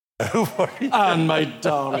Anne, my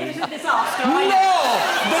darling. It was a disaster. No!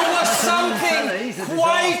 There was something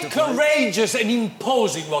quite courageous and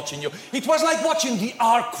imposing watching you. It was like watching the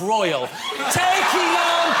Ark Royal, taking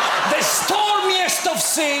on the stormiest of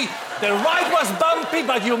sea. The ride was bumpy,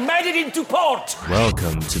 but you made it into port.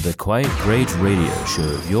 Welcome to the Quite Great Radio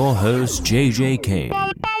Show. Your host, JJ Kane.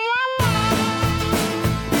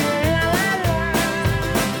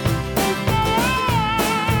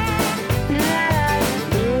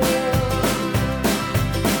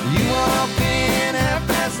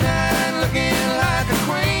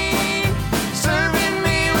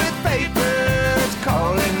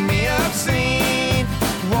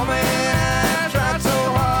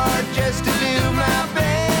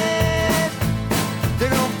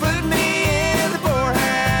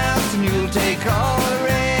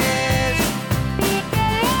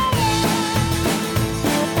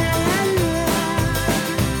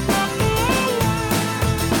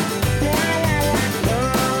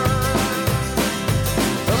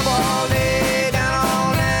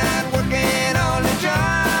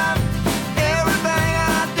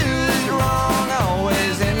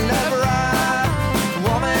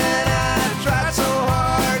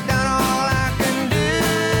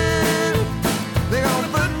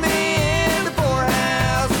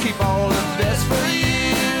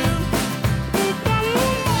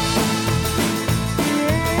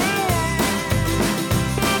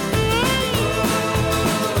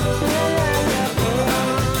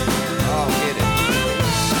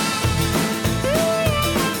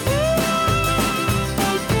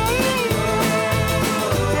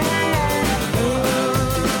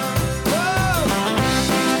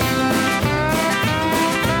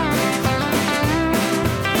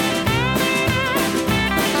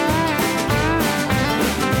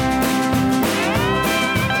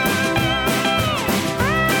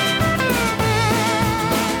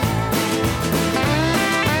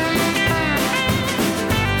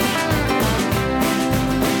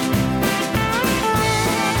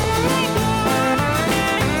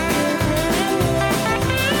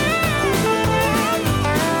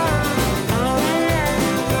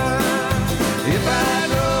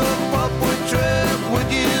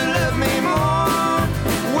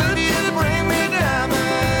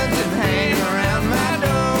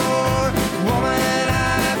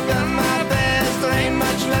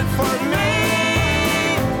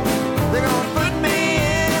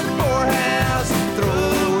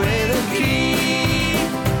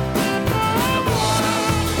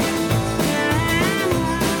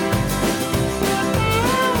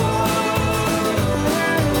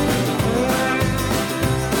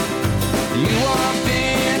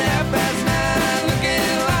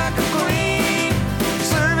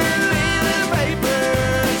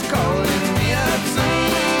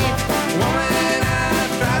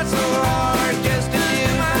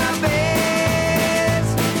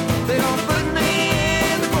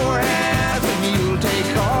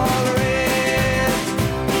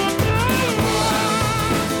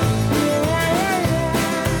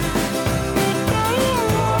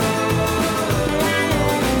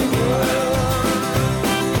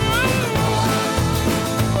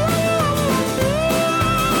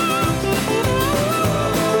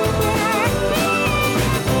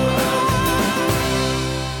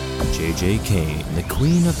 Kane, the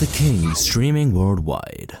Queen of the Kings, streaming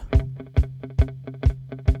worldwide.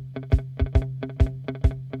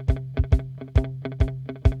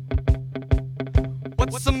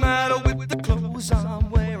 What's the matter with the clothes I'm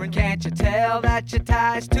wearing? Can't you tell that your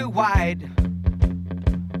tie's too wide?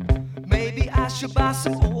 Maybe I should buy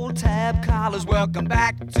some old tab collars. Welcome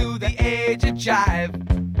back to the age of jive.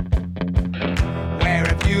 Where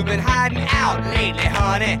have you been hiding out lately,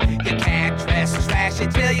 honey? You can't dress trashy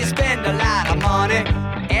till you spend a lot of money.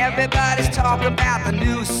 Everybody's talking about the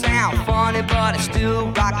new sound, funny, but it's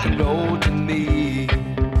still rock and roll to me.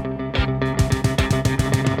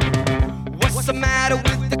 What's the matter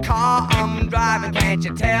with the car I'm driving? Can't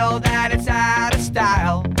you tell that it's out of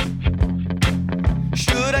style?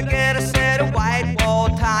 Should I get a set of white wall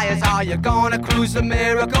tires? Are you gonna cruise the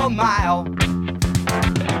Miracle Mile?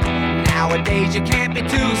 Nowadays you can't be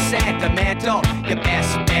too sentimental. Your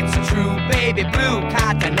best bet's a true baby blue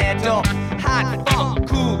Continental. Hot funk,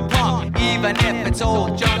 cool punk, even if it's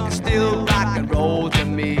old junk, it's still rock and roll to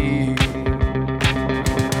me.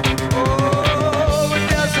 Oh, it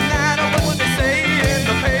doesn't matter what they say in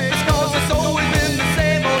the papers, 'cause it's always been the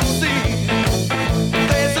same old scene.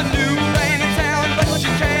 There's a new rain in town, but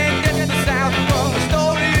you can't get the sound from a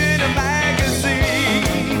story in a magazine.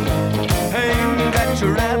 Ain't that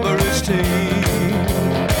your average teen?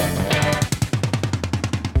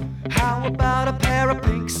 How about a pair of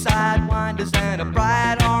pink side shoulders and a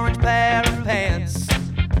bright orange pair of pants.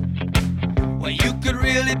 Well, you could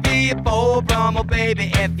really be a Beau Brummel,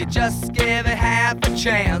 baby, if you just give it half a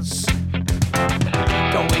chance.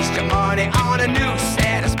 Don't waste your money on a new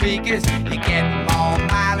set of speakers. You get more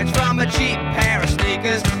mileage from a cheap pair of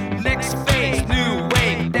sneakers. Next phase, new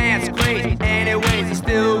wave, dance crazy. Anyways, it's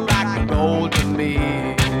still rock and roll to me.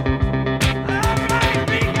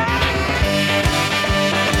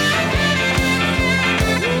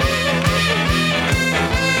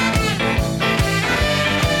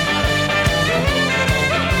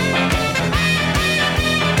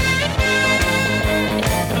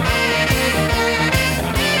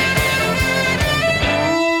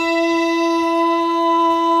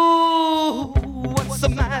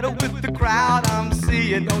 With the crowd I'm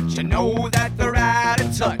seeing, don't you know that they're out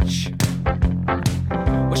of touch?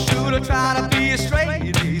 Well, should I try to be a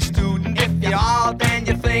straight A student? If you are, then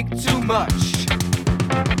you think too much.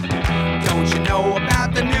 Don't you know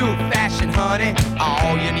about the new fashion, honey?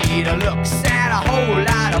 All you need are looks and a whole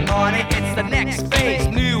lot of money. It's the next phase,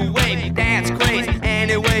 new wave, dance crazy.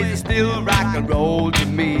 Anyways, it's still rock and roll to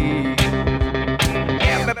me.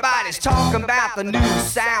 Everybody's talking about the new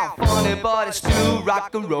sound, funny, but it's still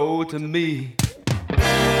rock and roll to me.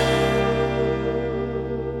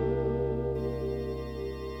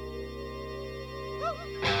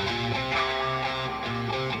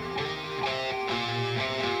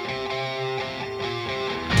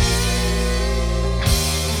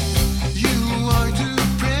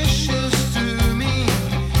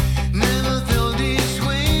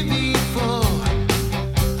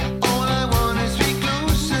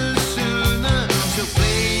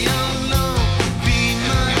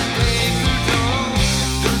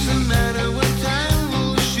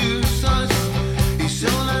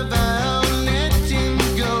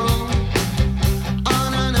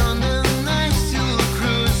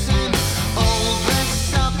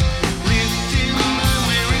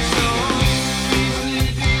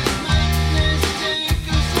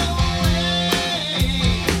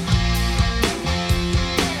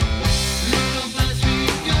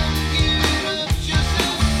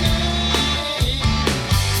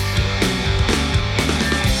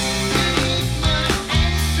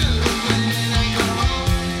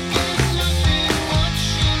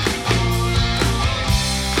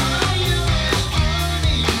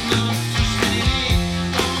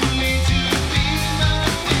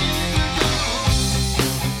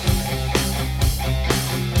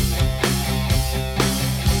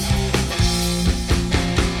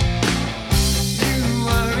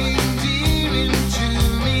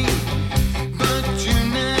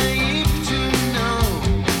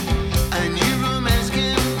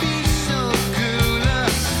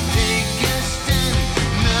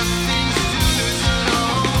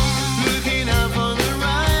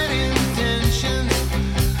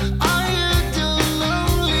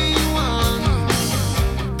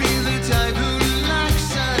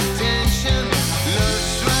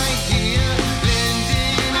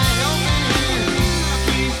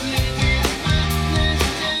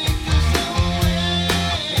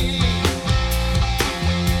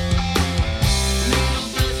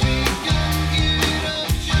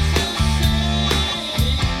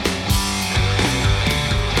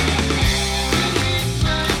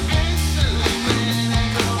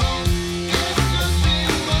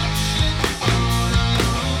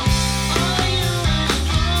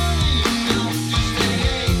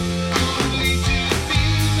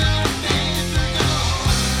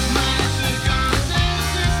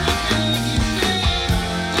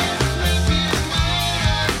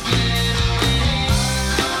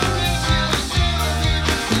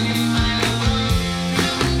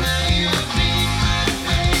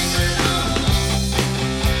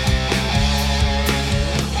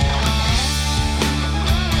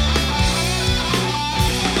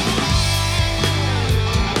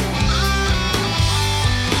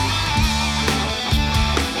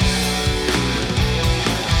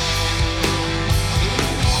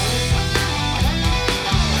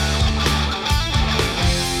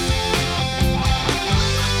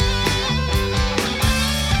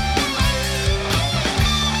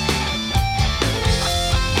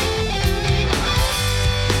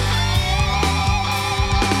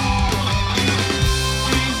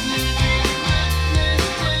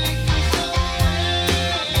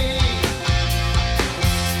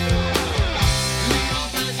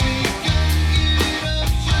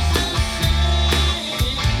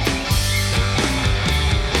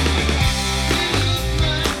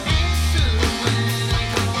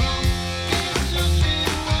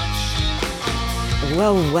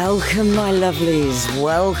 Well, welcome, my lovelies.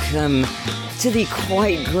 Welcome to the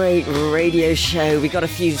Quite Great radio show. We got a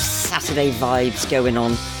few Saturday vibes going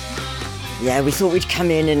on. Yeah, we thought we'd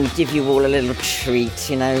come in and give you all a little treat,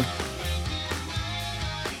 you know.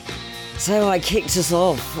 So I kicked us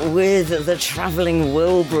off with the travelling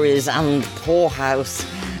Willbourgries and Poorhouse.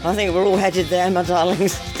 I think we're all headed there, my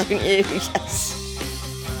darlings, don't you? Yes.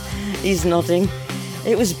 He's nodding.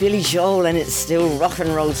 It was Billy Joel, and it's still rock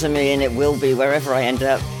and roll to me, and it will be wherever I end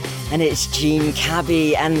up. And it's Jean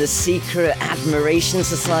Cabbie and the Secret Admiration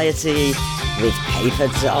Society with Paper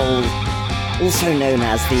Doll, also known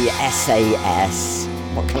as the SAS.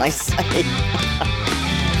 What can I say?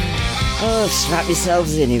 Oh, strap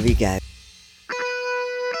yourselves in, here we go.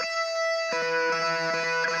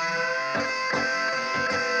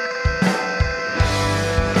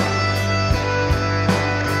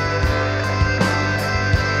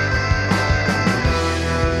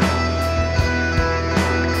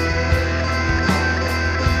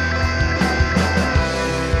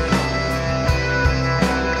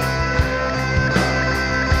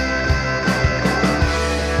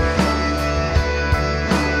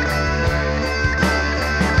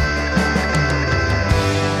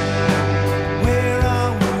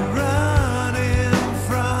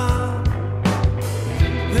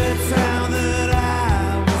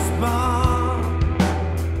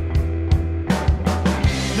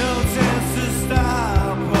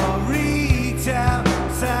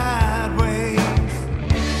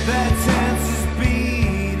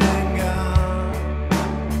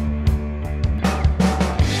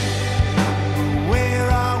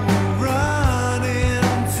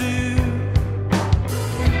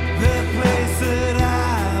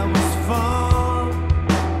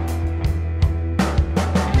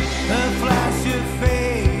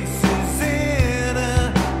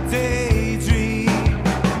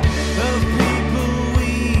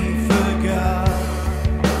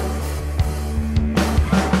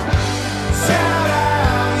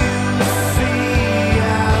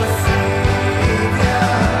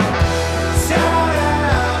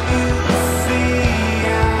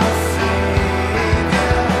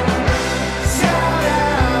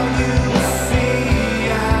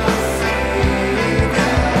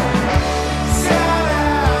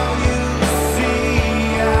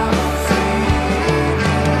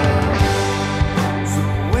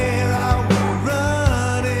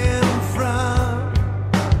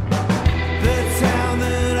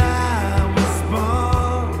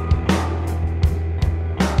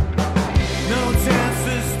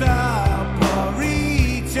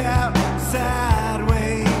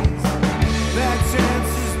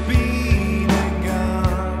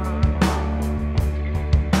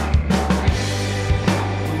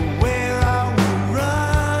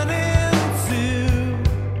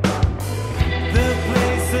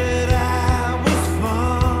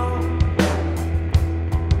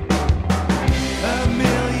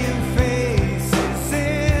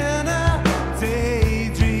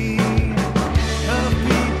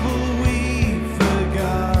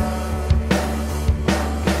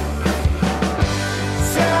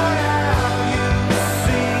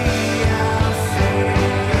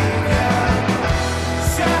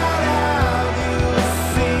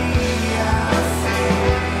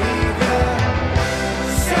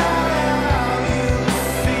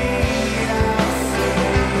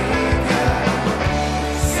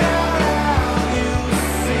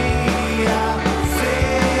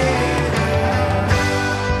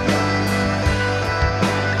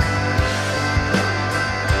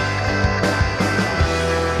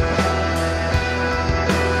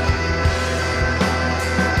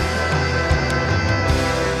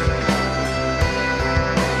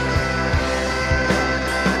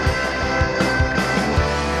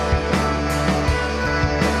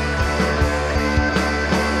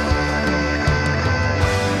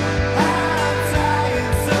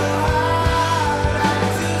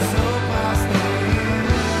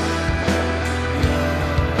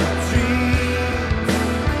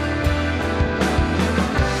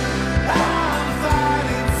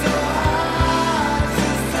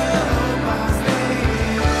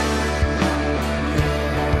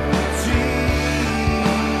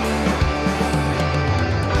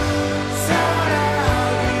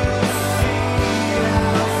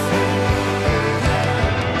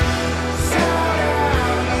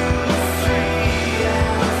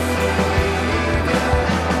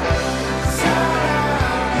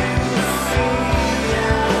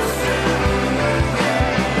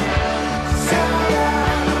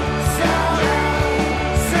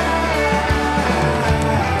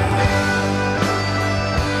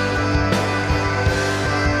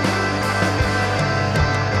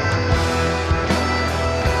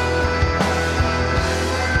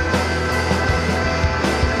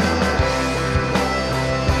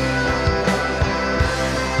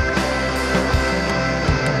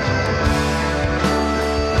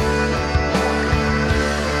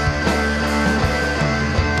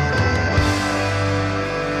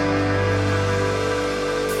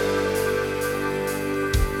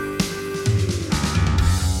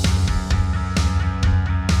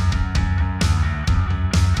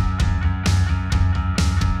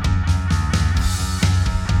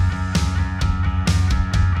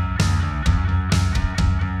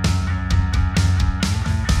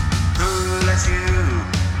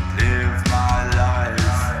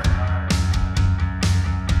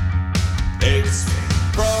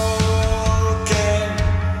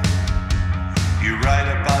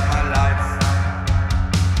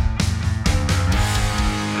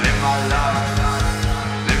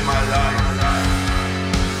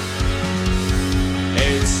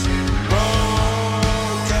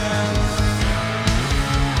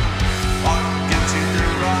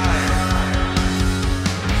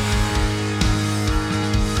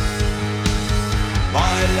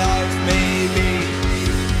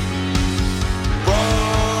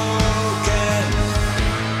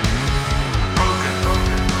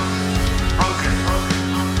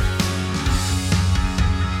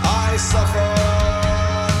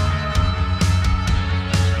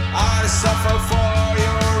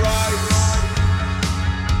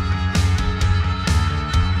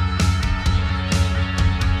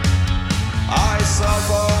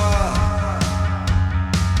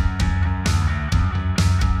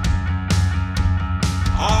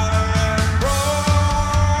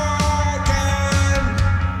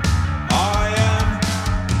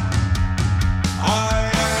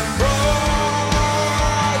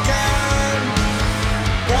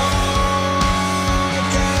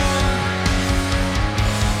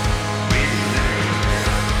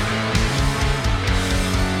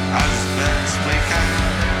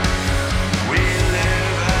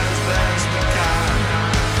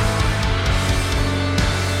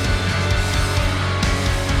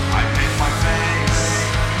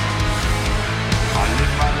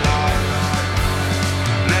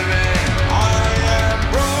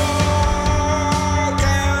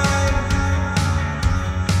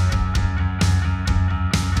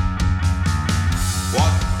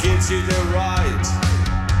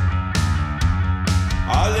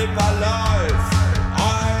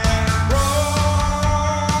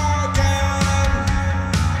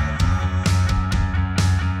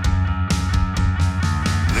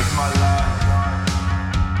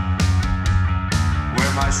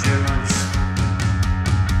 shoes.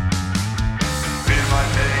 Feel my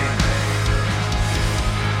pain.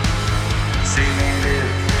 See me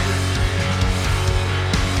live.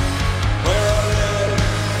 Where I live.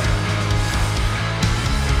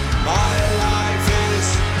 My life is.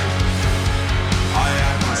 I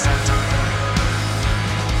am the center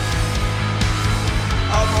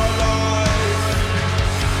of my life.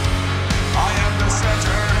 I am the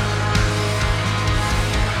center.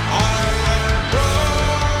 I am broken.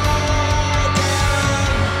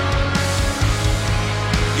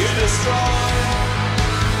 You destroy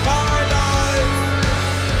my life.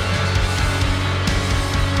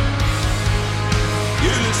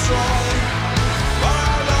 You destroy my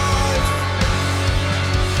life.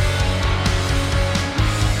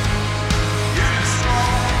 You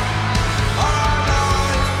destroy my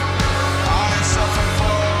life. I suffer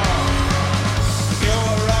for your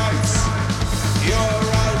rights. Your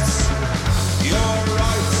rights. Your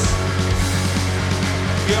rights.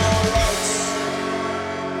 Your rights.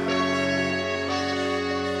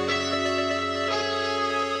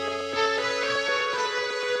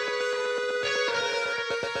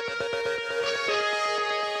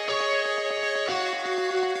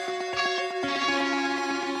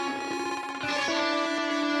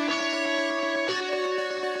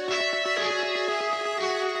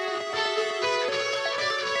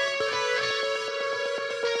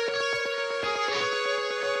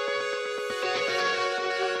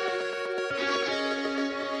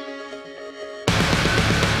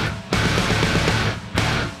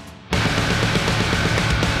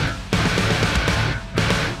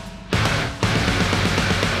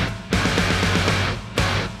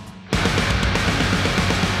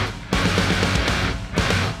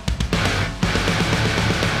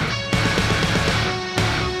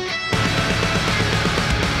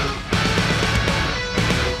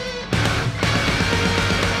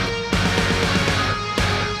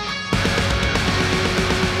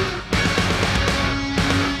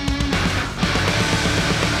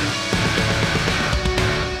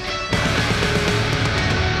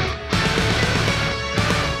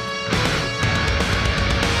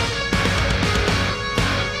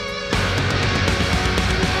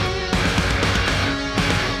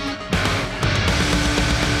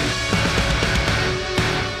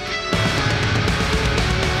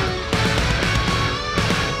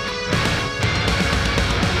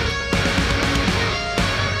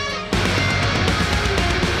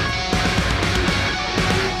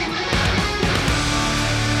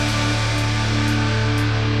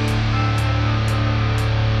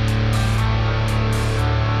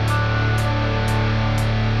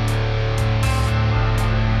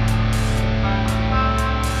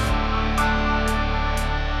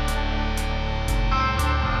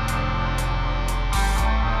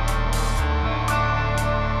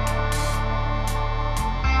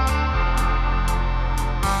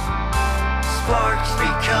 Sparks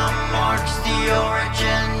become marks, the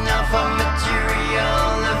origin of a material.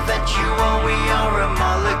 Eventual, we are a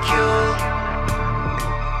molecule.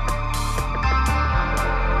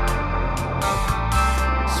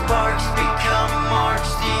 Sparks become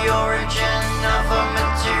marks, the origin of a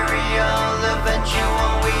material. Eventual,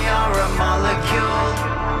 we are a molecule.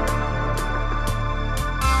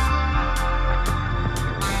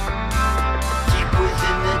 Deep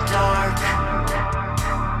within the dark.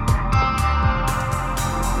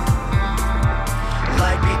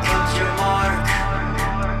 Light becomes your mark.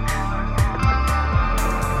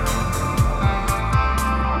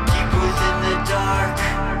 Deep within the dark.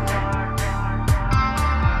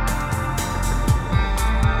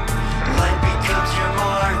 Light becomes your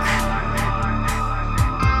mark.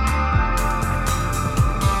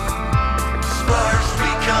 Sparks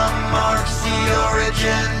become marks, the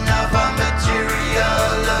origin of a material.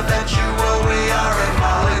 Eventual, we are a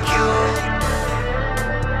molecule.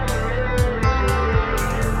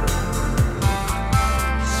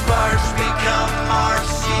 Sparks become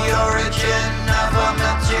marks, the origin of a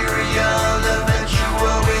material.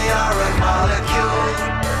 Eventual, we are a molecule.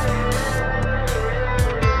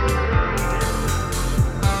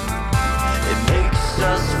 It makes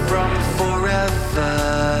us from forever.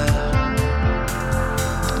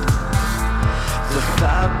 The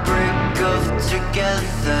fabric of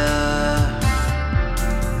together.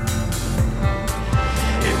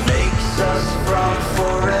 It makes us from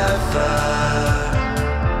forever.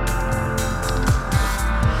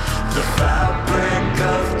 The fabric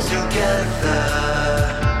of together.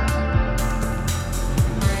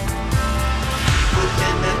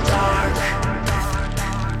 Within the dark.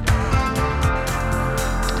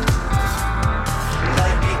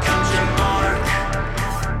 Light becomes your mark.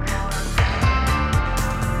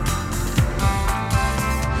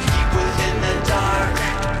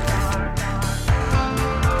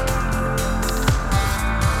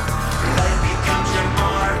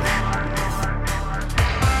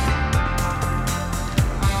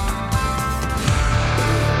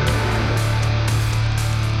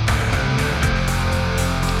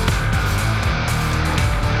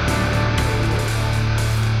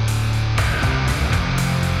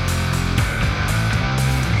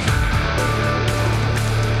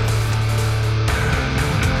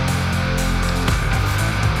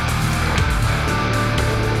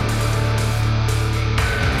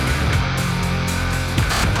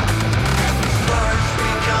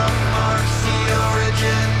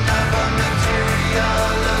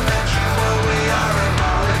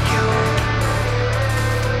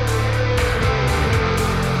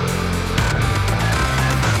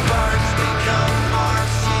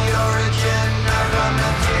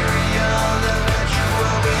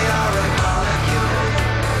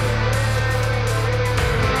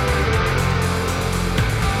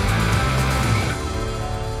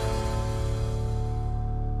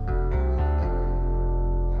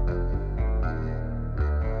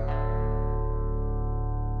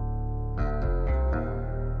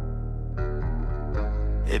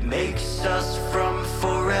 It makes us from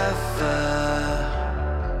forever.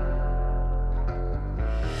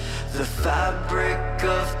 The fabric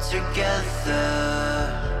of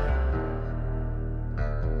together.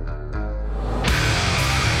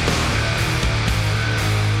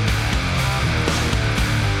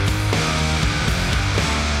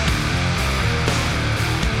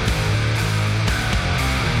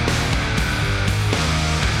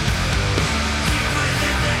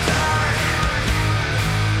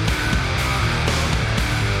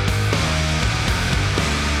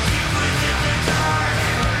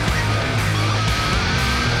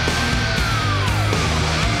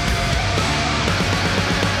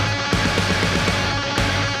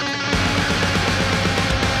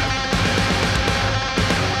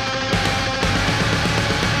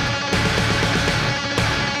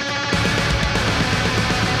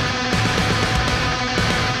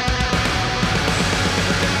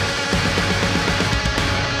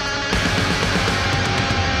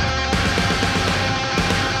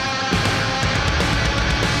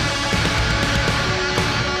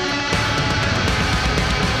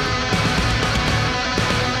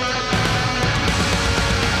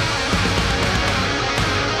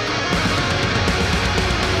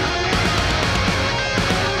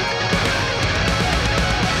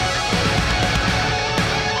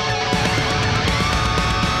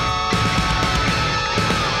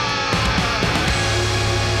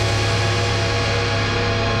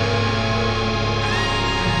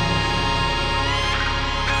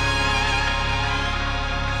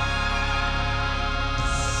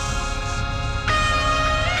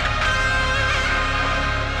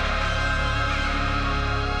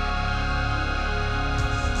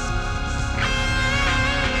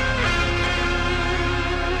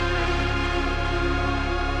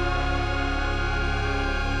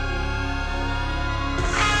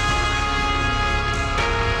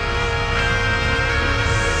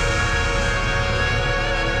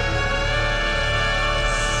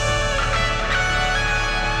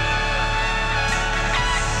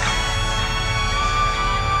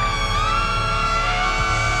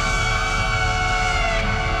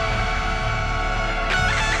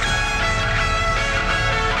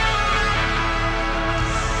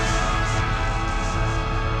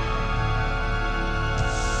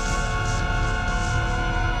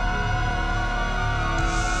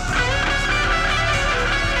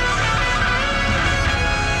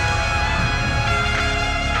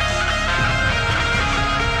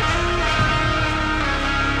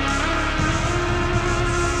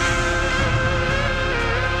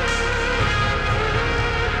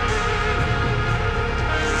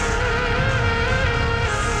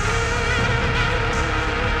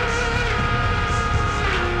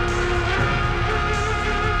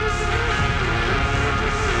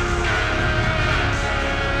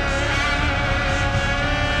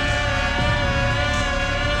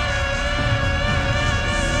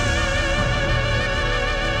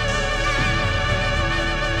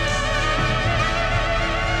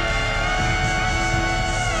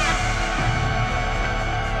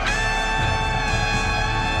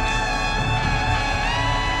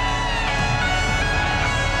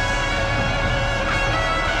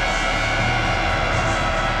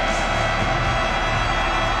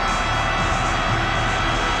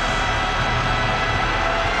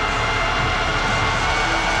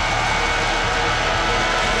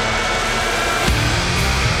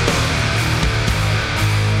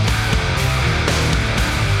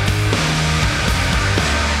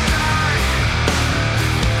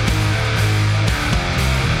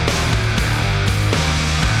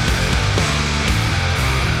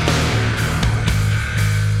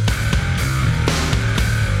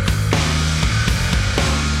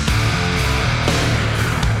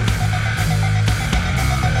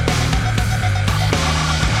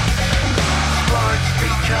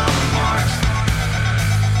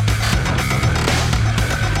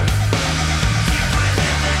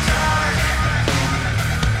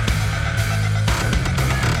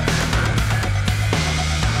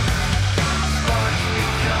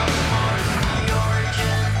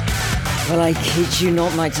 Well, I kid you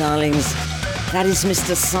not, my darlings. That is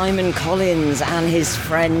Mr. Simon Collins and his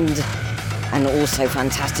friend and also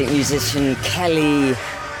fantastic musician Kelly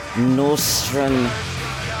Nordstrom.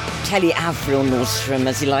 Kelly Avril Nordstrom,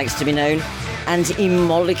 as he likes to be known, and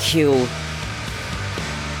eMolecule.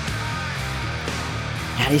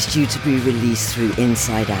 That is due to be released through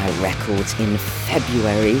Inside Out Records in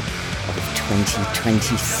February of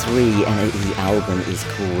 2023, and the album is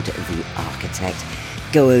called The Architect.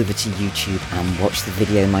 go over to YouTube and watch the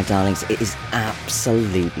video, my darlings. It is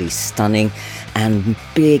absolutely stunning. And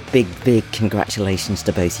big, big, big congratulations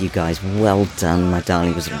to both you guys. Well done, my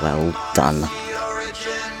darlings. Well done. The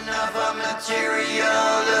origin of a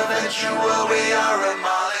material, eventual we are a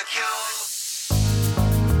molecule.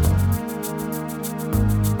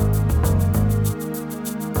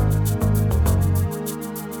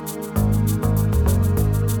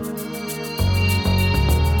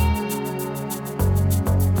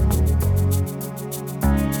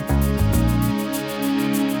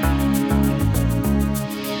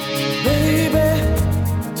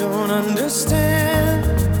 Understand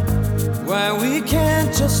why we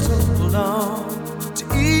can't just hold on to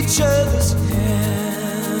each other's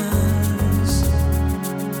hands.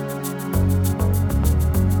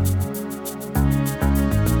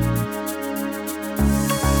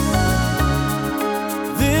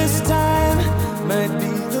 This time might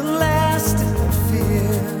be the last I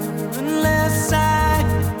fear, unless I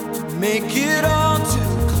make it all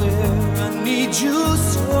too clear. I need you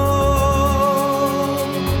so.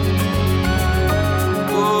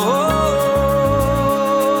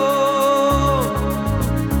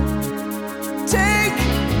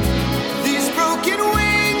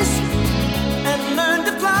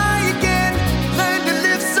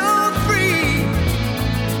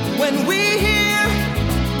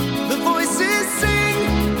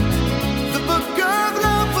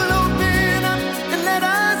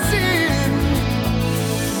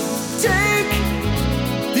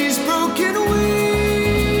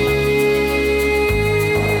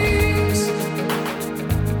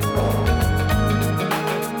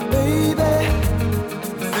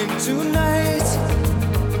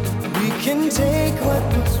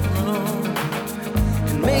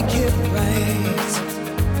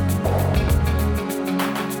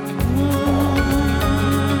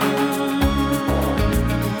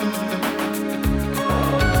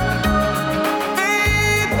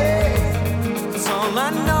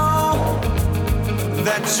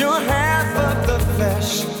 You're half of the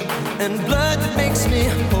flesh and blood that makes me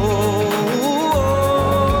whole.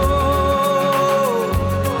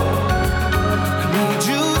 I need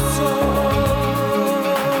you so.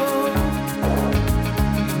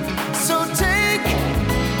 So take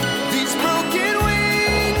these broken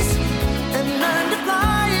wings and learn to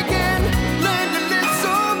fly again. Learn to live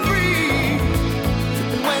so free.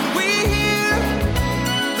 And when we hear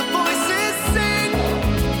the voices sing,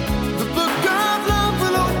 the book of love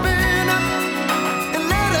will open up and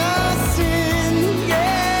let us in,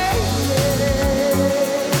 yeah, let us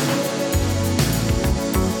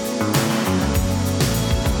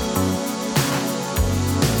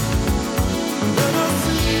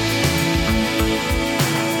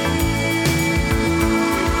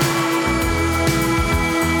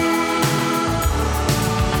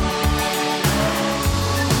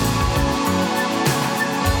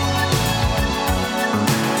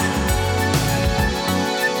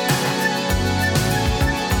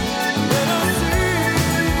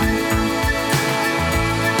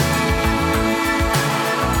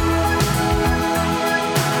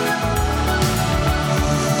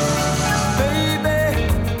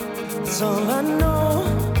all I know,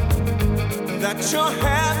 that you're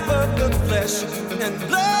half of the flesh and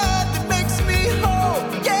blood that makes me whole.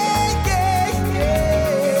 Yeah, yeah, yeah.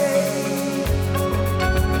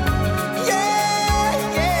 Yeah,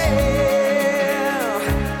 yeah.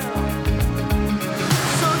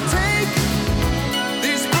 So take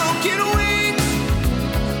these broken wings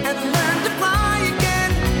and learn to fly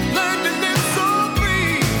again. Learn to live so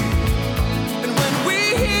free. And when we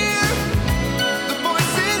hear the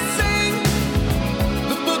voices sing,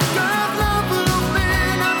 the book of love will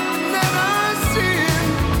open up and let us in.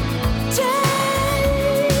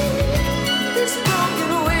 Take these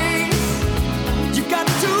broken wings. You got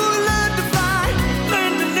to learn to fly,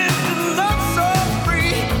 learn to live and love so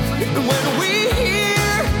free. And when we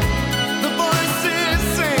hear the voices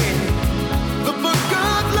sing, the book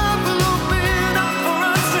of love will open up for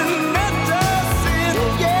us and let us in.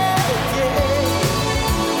 Yeah, yeah.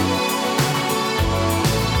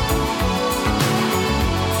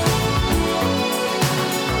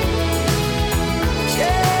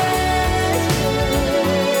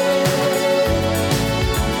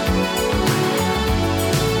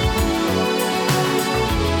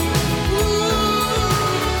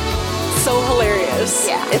 So hilarious.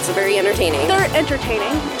 Yeah. It's very entertaining. They're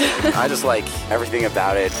entertaining. I just like everything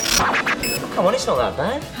about it. Come on, it's not that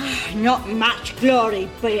bad. Not much glory,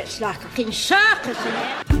 but it's like a fucking circus in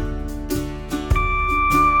it.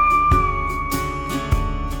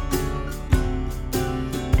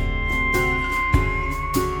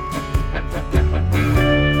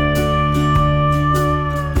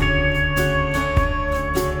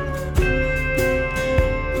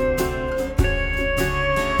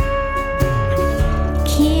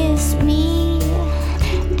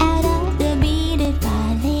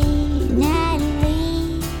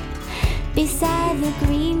 beside the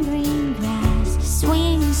green, green grass.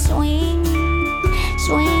 Swing, swing,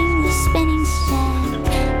 swing the spinning step.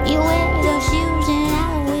 You wear those shoes and I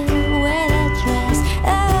will wear that dress.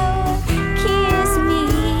 Oh, kiss me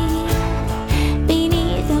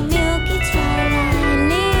beneath the milky twilight.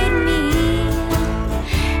 Lead me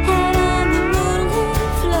out on the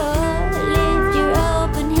moonlit floor. Lift your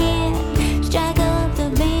open hand, strike up the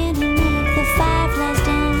band and make the fireflies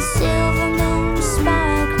dance. Silver moon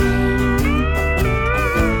sparkling.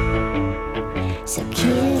 So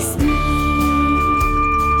kiss me.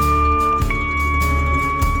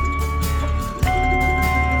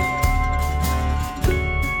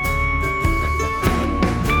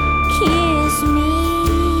 Kiss me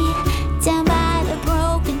down by the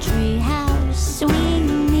broken tree house. Swing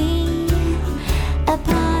me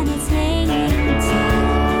upon its hanging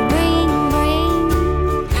tail.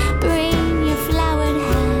 Bring your flowered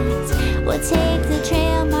hat. We'll take the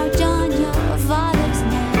trail marked on your father's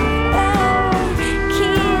neck. Oh,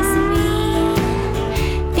 kiss me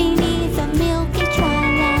beneath the milky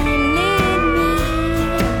twilight. Lead me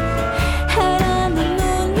out on the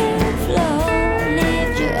moonlit floor.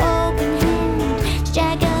 Lift your open hand,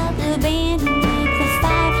 strike up the band and make the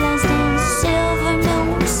fireflies dance. Silver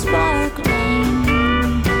moon sparkling.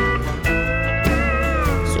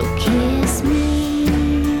 So kiss me.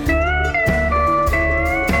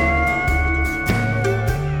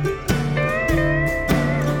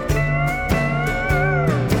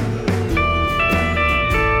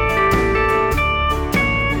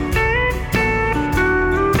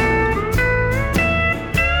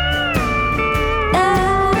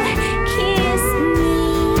 Oh, kiss me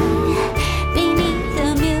beneath the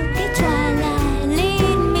milky twilight.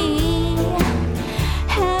 Lead me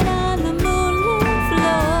out on the moonlit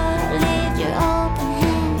floor. Lift your open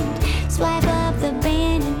hand, swipe up the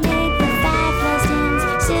band and make the fireflies dance.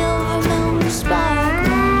 Silver moon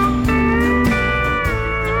sparkling.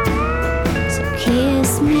 So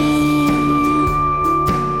kiss me.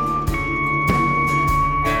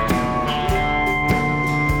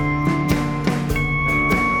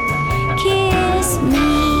 Kiss me.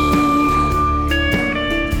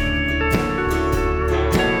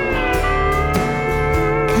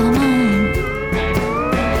 Come on.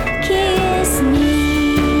 Kiss me.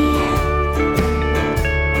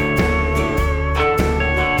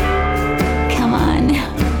 Come on.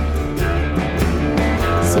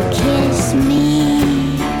 So kiss me.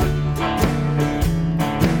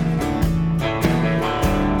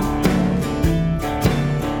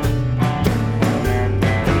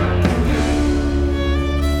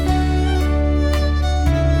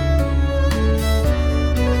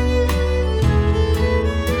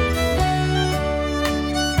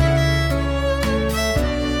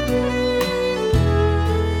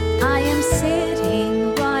 I am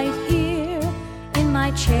sitting right here in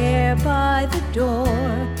my chair by the door.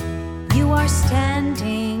 You are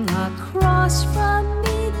standing across from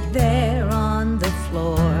me there on the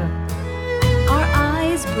floor. Our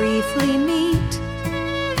eyes briefly meet,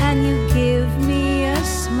 and you give me a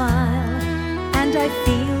smile, and I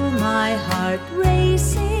feel my heart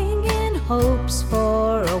racing in hopes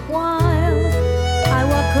for a while. I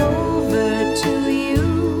walk over to you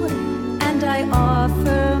and I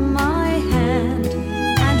offer my hand,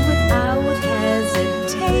 and without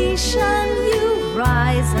hesitation you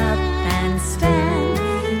rise up and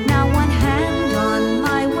stand. Now one hand on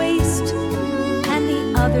my waist and the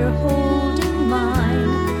other holding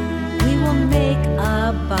mine. We will make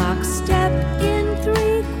a box step in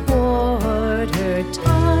 3/4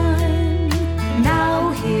 time.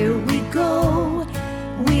 Now here we go.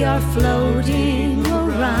 We are floating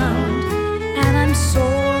around, and I'm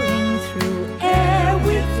soaring through air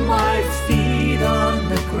with my feet on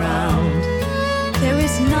the ground. There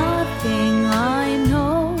is nothing I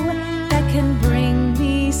know that can bring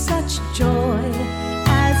me such joy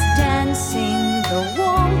as dancing the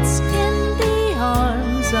waltz in the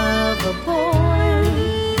arms of a boy.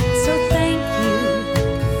 So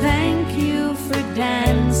thank you for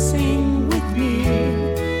dancing with me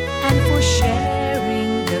and for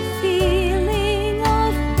sharing the feeling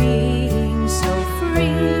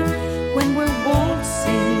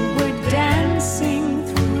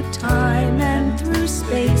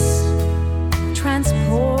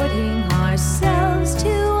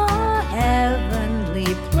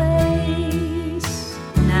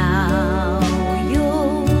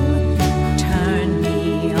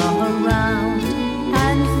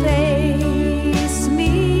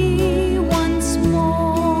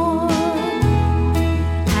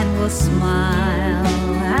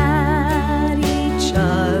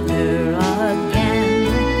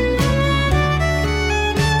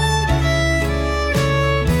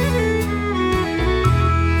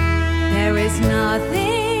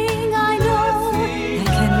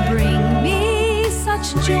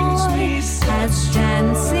much joy as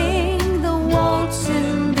dancing the waltz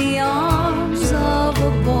in the arms of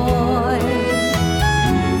a boy.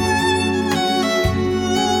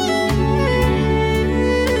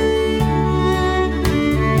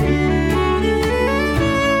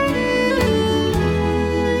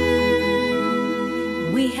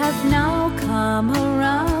 We have now come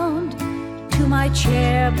around to my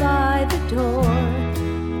chair by the door,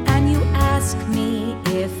 and you ask me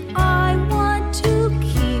if I want to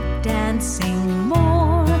keep dancing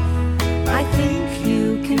more. I think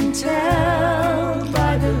you can tell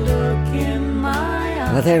by the look in my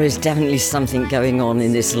eyes. Well, there is definitely something going on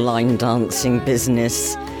in this line dancing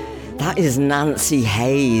business. That is Nancy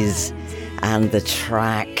Hayes and the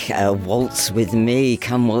track Waltz With Me,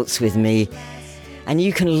 Come Waltz With Me. And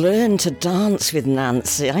you can learn to dance with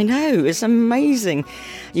Nancy. I know, it's amazing.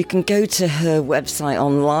 You can go to her website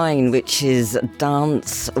online, which is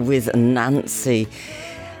Dance with Nancy.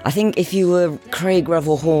 I think if you were Craig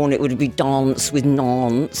Revel-Horn, it would be Dance with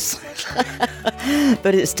Nance.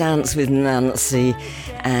 But it's Dance with Nancy.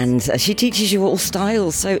 And she teaches you all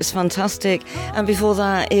styles, so it's fantastic. And before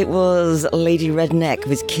that, it was Lady Redneck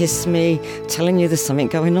with Kiss Me, telling you there's something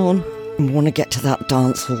going on. I want to get to that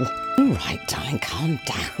dance hall. All right, darling, calm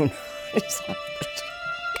down.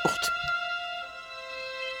 God.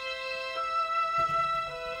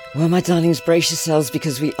 Well, my darlings, brace yourselves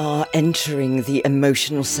because we are entering the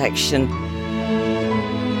emotional section.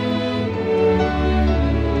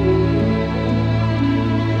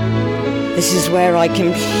 This is where I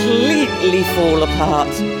completely fall apart,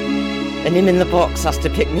 and him in the box has to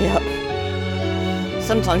pick me up.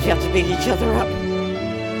 Sometimes you have to pick each other up.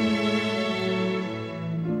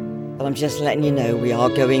 But I'm just letting you know we are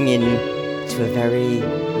going in to a very,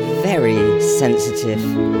 very sensitive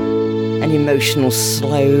and emotional,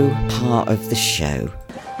 slow part of the show.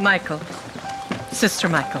 Michael. Sister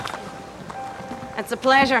Michael. It's a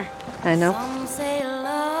pleasure. I know. Some say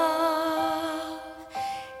love,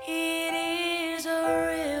 it is a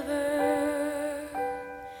river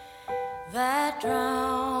that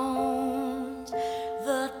drowns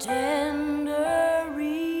the tender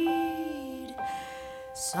reed.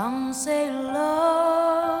 Some say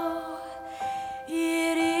love,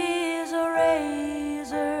 it is a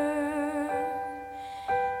razor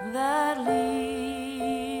that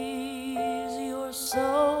leaves your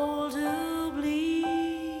soul to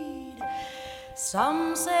bleed.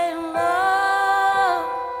 Some say love,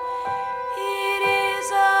 it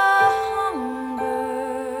is a hunger,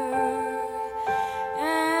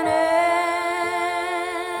 an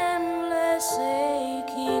endless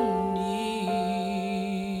aching need.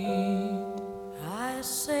 I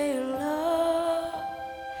say love,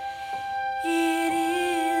 it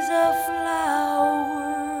is a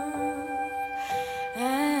flower,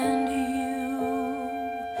 and you,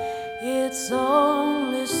 it's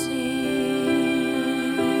only seed.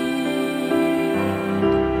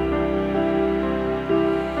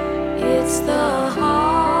 It's the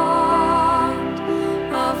heart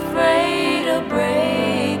afraid of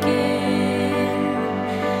breaking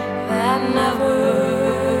that never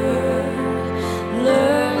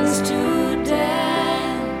learns to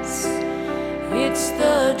dance. It's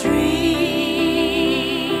the dream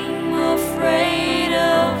afraid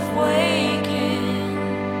of waking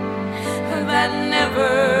that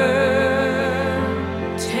never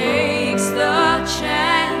takes the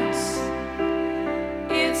chance.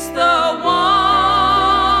 It's the one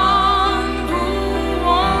who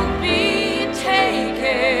won't be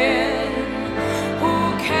taken, who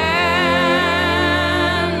cannot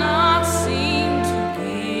seem to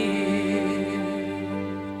give,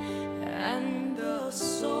 and the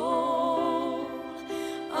soul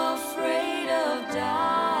afraid of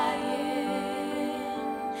dying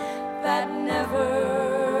that never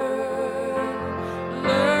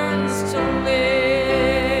learns to live.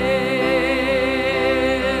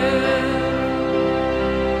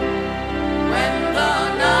 When the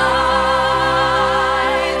night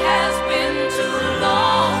has been too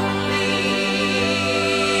lonely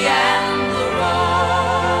and the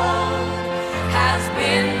road has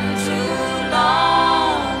been too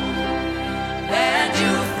long, and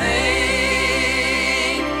you think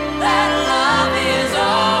that love is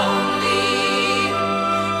only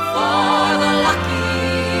for the lucky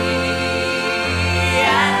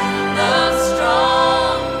and the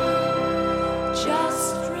strong,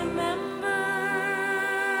 just remember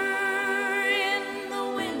in the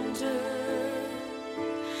winter,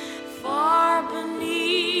 far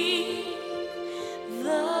beneath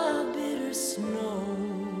the bitter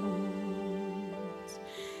snows,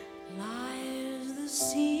 lies the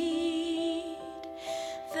seed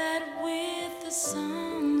that with the sun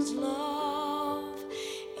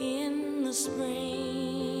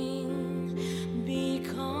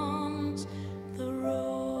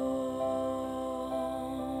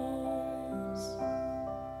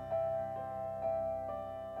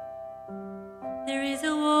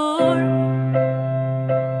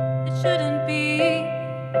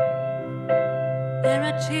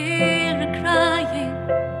There are children crying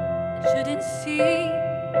that shouldn't see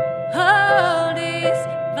all this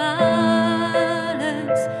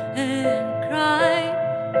violence and crime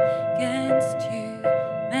against humanity.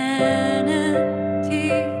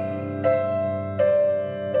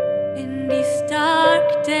 In these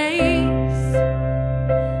dark days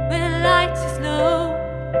when light is low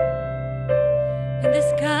and the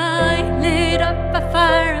sky lit up by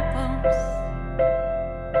fire bombs,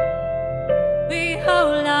 we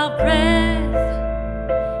hold our breath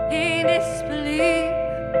in disbelief,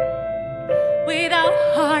 with our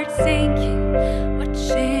hearts sinking,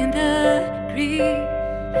 watching the grief.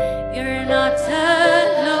 You're not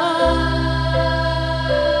alone.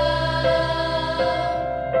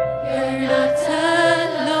 You're not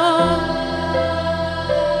alone.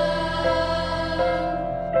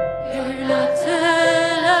 You're not alone.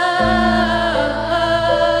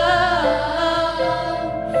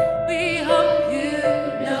 We hope you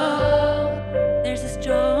know there's a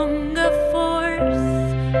stronger force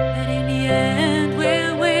that in the end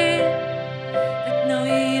will win, that no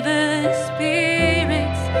evil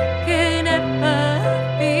spirits can ever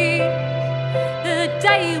beat. The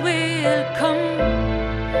day will come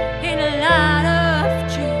in a light of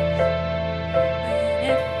truth, when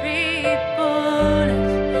every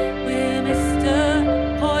bullet will miss the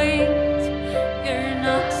point. You're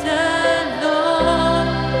not alone.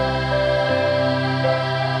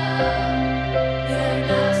 You're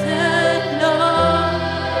not alone.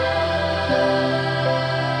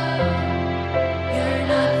 You're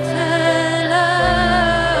not alone.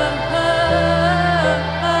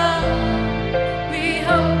 We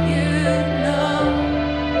hope you know.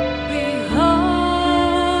 We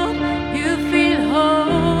hope you feel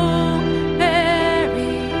home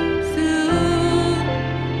very soon.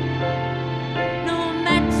 No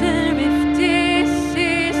matter if this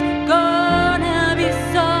is gonna be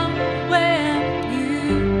somewhere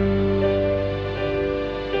new,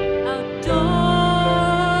 our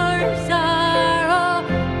doors are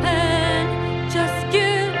open, just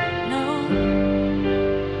you know.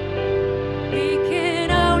 We can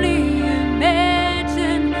only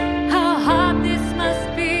imagine how hard this must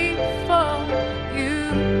be for you.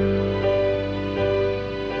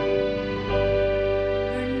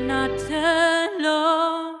 You're not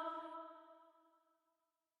alone.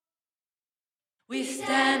 We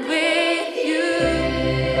stand with you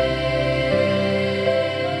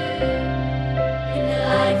in the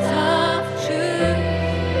light of truth.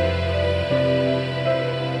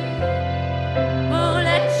 Won't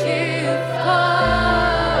let you fall.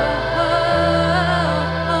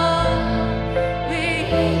 We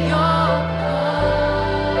hear your call.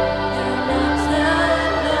 You're not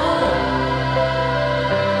alone.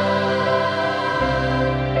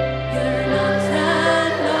 You're not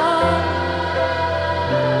alone.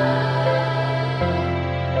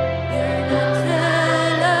 You're not alone.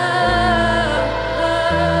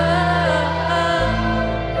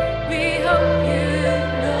 We hope you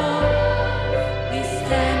know we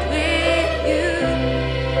stand with you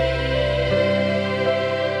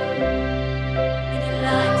in the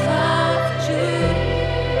light of truth.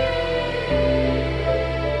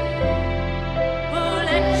 Won't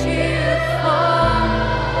let you fall.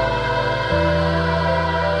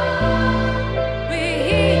 We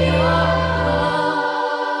hear your call.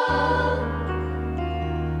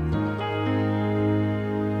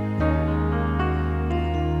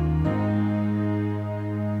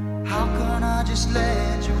 How can I just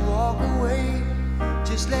let you walk away?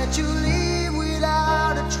 Just let you leave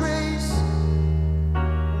without a trace.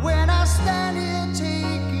 When I stand here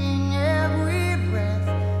taking every breath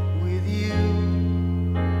with you.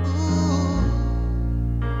 Ooh,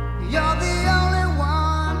 you're the only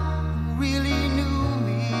one who really knew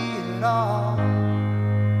me at all.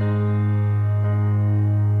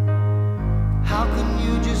 How can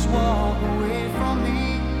you just walk away from me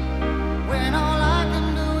when all I can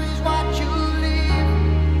do is watch you leave?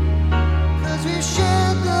 'Cause we've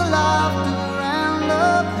shared the laughter and the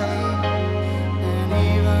pain, and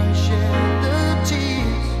even shared the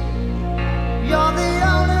tears. You're the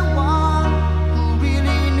only one who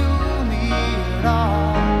really knew me at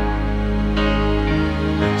all.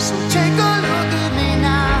 So take a look at me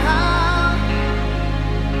now.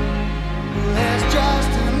 There's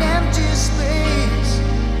just an empty space,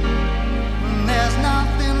 and there's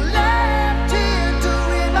nothing left here to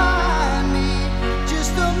remind me.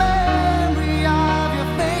 Just the memory of your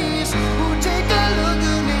face. Oh, take a look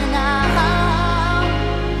at me now.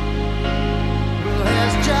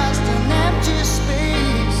 There's just an empty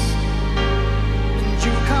space, and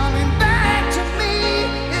you coming back to me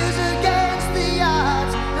is against the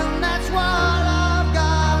odds, and that's why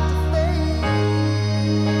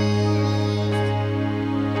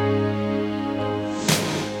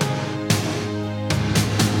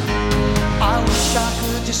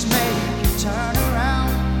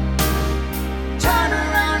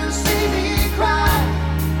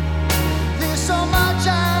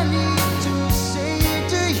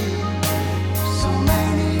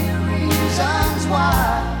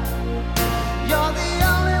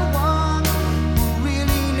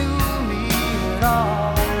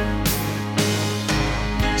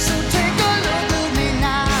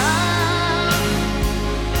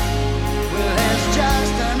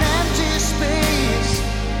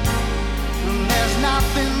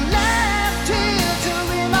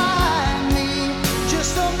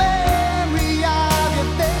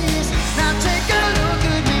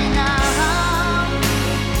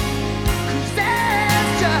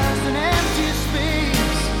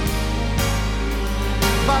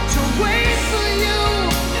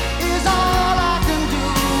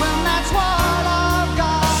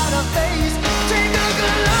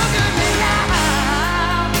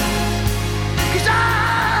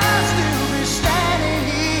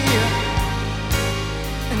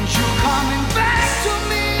Coming back to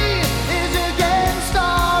me is against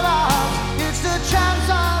all odds. It's the chance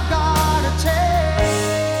I've gotta take.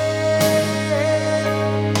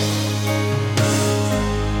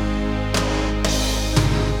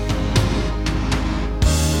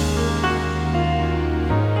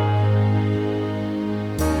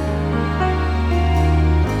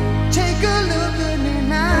 Take a look at me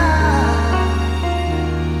now.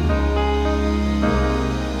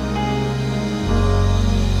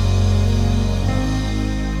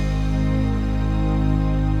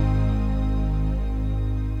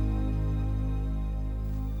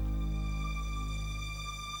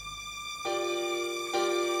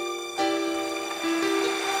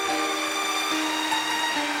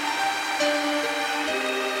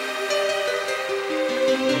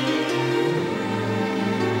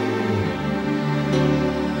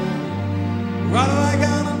 What am I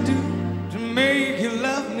gonna do to make you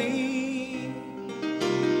love me?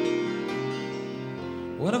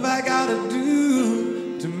 What have I gotta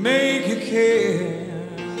do to make you care?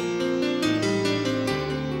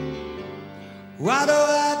 What do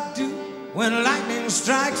I do when lightning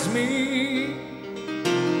strikes me?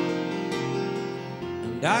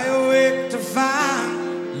 And I awake to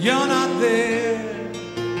find you're not there.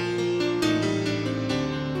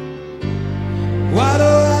 What do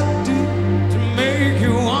I do to make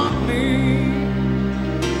you want me?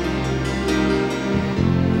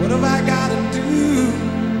 What have I gotta do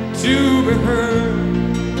to be heard?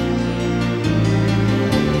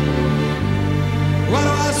 What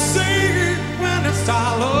do I say when it's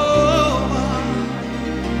all over?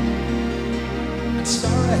 And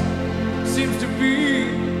sorry seems to be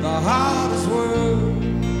the hardest word.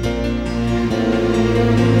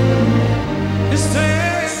 It's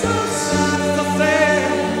sad, so sad, so sad.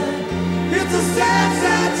 It's a sad,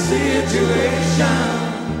 sad situation,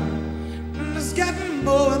 and it's getting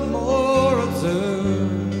more and more absurd.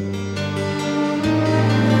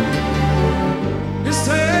 It's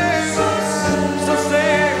sad, so sad, so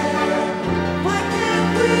sad. Why can't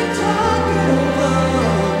we talk it over?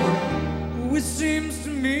 It seems to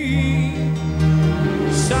me,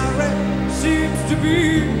 sorry seems to be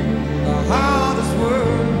the hardest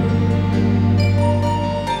word.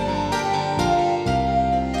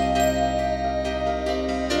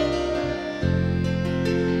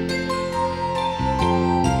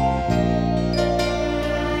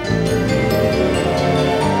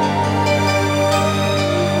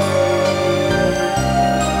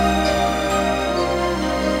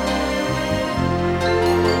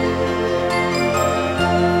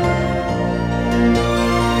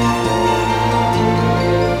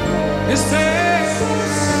 It's sad,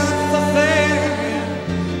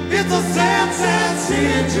 it's a sad, sad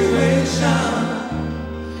situation,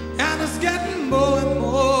 and it's getting more and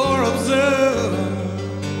more absurd.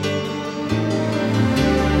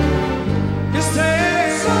 It's sad,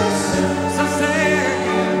 so sad.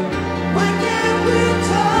 Why can't we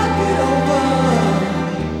talk it over?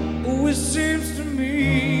 Oh, it seems to me,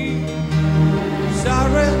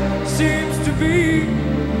 sorry seems to be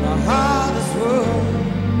the hardest word.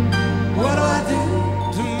 What do I do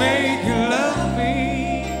to make you love me?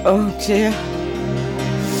 Oh dear.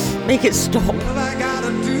 Make it stop. What have I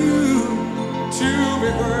gotta do to be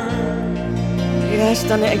heard? Yes,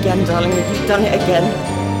 done it again, darling. You've done it again.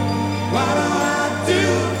 What do I do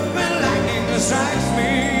when lightning strikes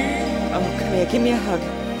me? Oh, come here. Give me a hug.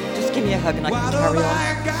 Just give me a hug and I can carry on. What have I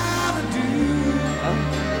gotta do?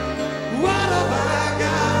 What have I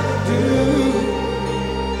gotta do?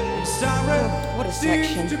 Sorry, what a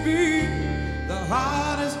section. To be the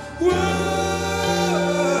hardest word.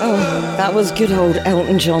 Oh, that was good old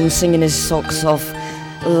Elton John singing his socks off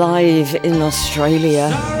live in Australia.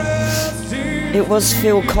 It was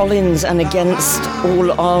Phil Collins and Against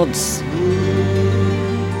All Odds.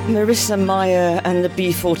 Marisa, Meyer and the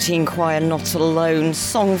Bfourteen choir, Not Alone.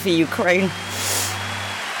 Song for Ukraine.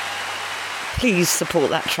 Please support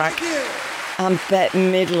that track. And Bette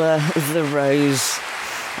Midler, The Rose.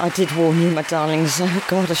 I did warn you, my darlings. Oh,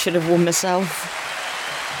 God, I should have warned myself.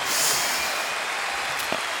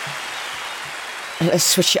 Let's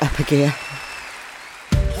switch it up a gear.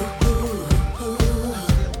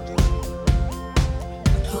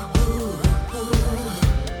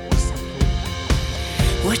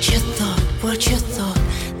 What you thought,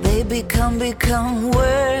 they become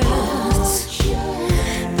words.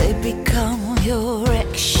 They become your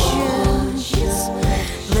actions.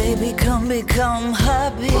 They become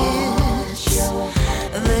habits.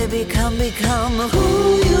 They become who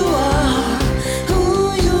you are, who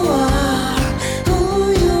you are, who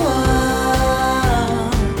you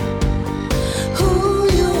are, who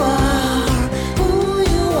you are, who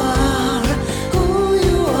you are.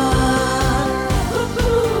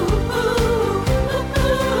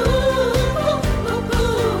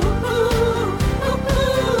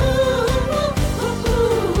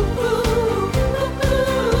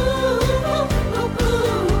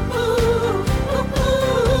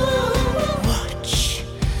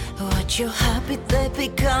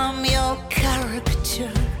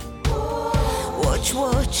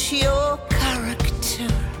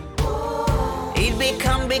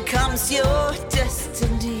 becomes your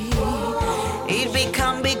destiny. It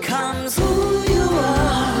becomes who you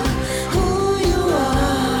are, who you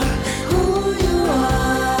are, who you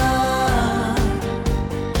are,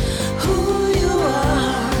 who you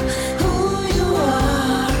are, who you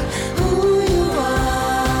are, who you are, who you are,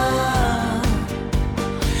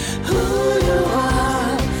 who you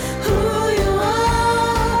are, who you are,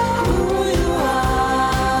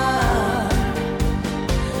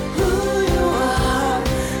 who you are,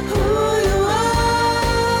 who you are.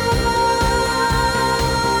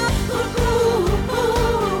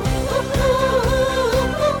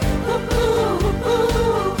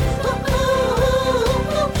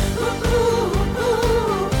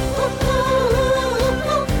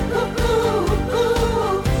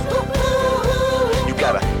 You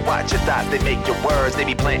gotta watch your thoughts, they make your words. They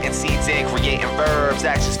be planting seeds and creating verbs.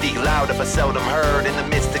 Actions speak louder but seldom heard. In the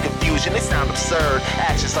midst of confusion, they sound absurd.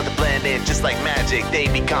 Actions start to blend in just like magic. They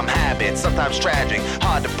become habits, sometimes tragic.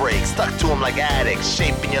 Hard to break, stuck to them like addicts.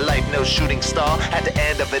 Shaping your life, no shooting star. At the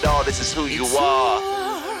end of it all, this is who you are.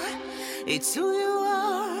 It's who you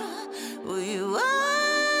are, who you are.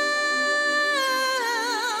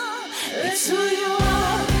 It's who you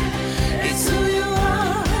are, it's who you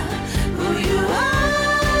are, who you are.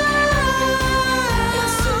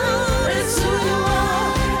 It's who you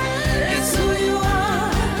are, it's who you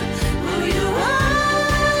are, who you are.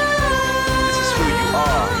 This is who you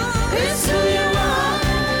are. It's who you are,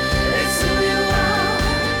 it's who you are,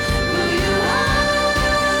 who you are.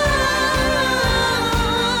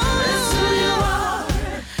 It's who you are,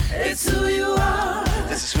 it's who you are.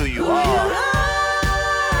 This is who you are.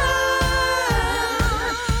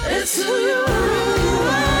 It's who you are.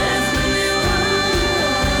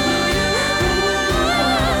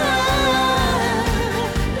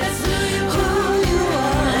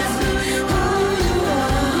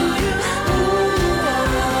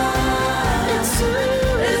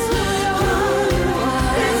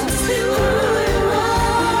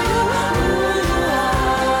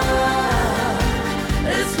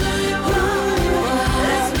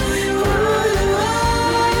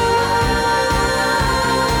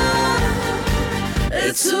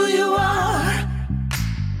 It's who you are.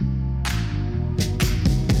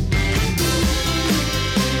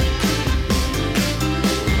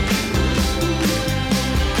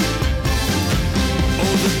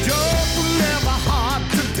 Oh, the joke was never hard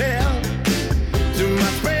to tell. Too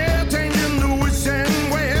much fair changing the wishing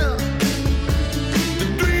well. The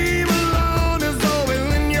dream alone is always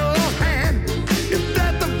in your hand. If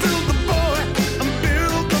that fulfilled the boy and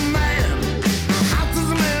built the man. A house is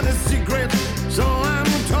a man of secrets, so I'm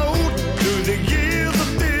told. Through the years of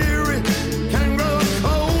theory can grow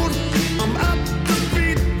cold. I'm up to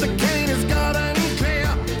beat the cane is gotten clear.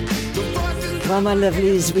 The voices. Well, my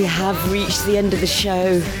lovelies, we have reached the end of the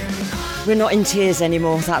show. We're not in tears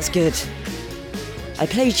anymore, that's good. I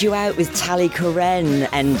played you out with Tally Koren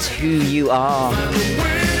and Who You Are.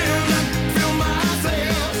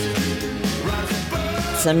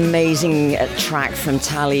 It's an amazing track from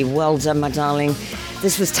Tally. Well done, my darling.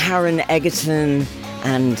 This was Taron, Egerton,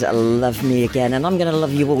 and Love Me Again. And I'm going to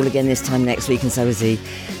love you all again this time next week, and so is he.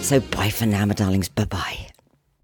 So bye for now, my darlings. Bye-bye.